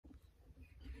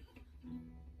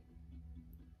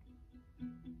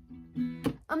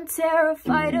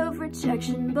terrified of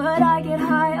rejection, but I get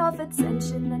high off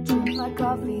attention. I drink my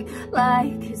coffee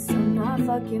like, 'cause I'm not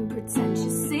fucking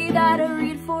pretentious. Say that I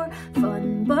read for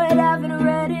fun, but haven't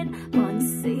read in months.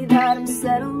 Say that I'm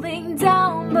settling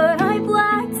down, but I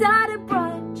blacked out at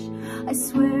brunch. I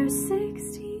swear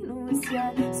 16 was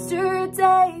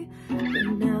yesterday,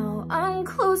 but now I'm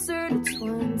closer to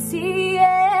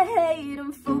 28.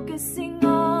 I'm focusing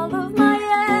all of my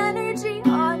energy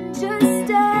on just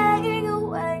staying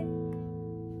awake.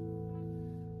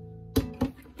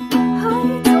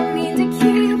 I don't mean to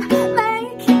keep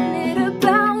making it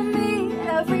about me.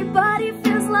 Everybody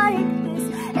feels like this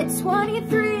at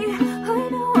 23. I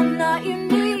know I'm not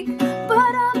unique,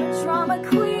 but I'm a drama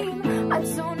queen. I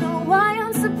don't know why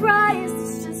I'm surprised.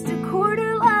 It's just a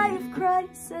quarter-life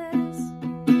crisis.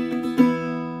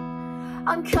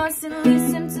 I'm constantly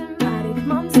symptomatic.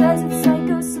 Mom says it's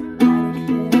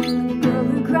psychosomatic. Yeah, the girl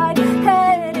who cried,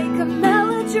 headache, a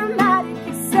melodramatic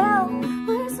Excel.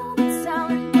 Where's all the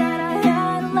talent that I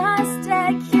had last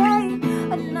decade?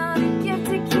 Another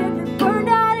gifted kid that burned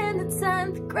out in the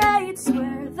 10th grade.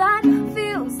 Swear that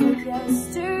feels like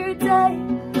yesterday.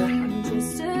 I'm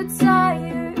just a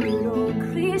tired old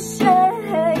cliche.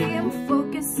 I'm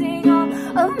focusing all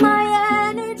of my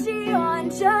energy on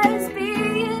just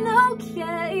being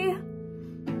okay.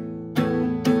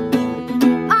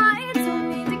 I don't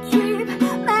need to keep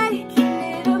making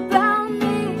it about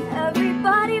me.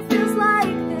 Everybody feels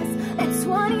like this at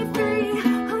 23. I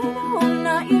know I'm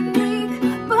not unique,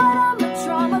 but I'm a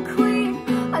drama queen.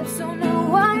 I don't know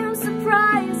why I'm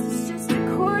surprised. It's just a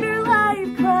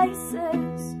quarter-life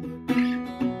crisis.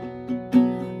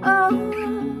 Oh,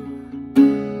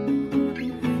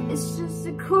 it's just a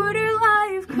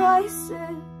quarter-life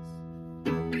crisis.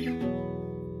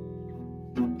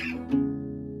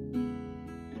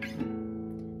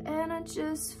 And I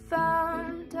just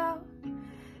found out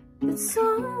that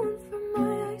someone from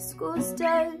my high school is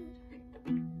dead.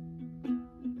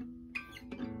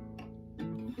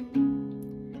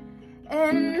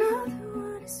 And another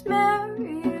one is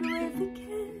married with a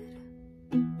kid.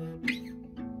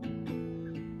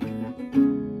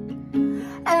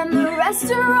 And the rest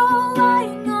are all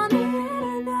lying on the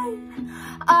internet.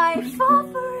 I fall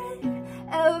for it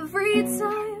every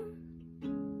time.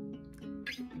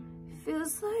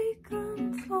 Feels like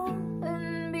I'm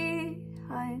falling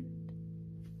behind.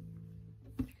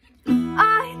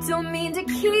 I don't mean to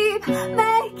keep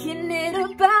making it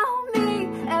about me.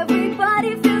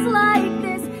 Everybody feels like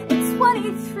this at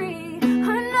 23.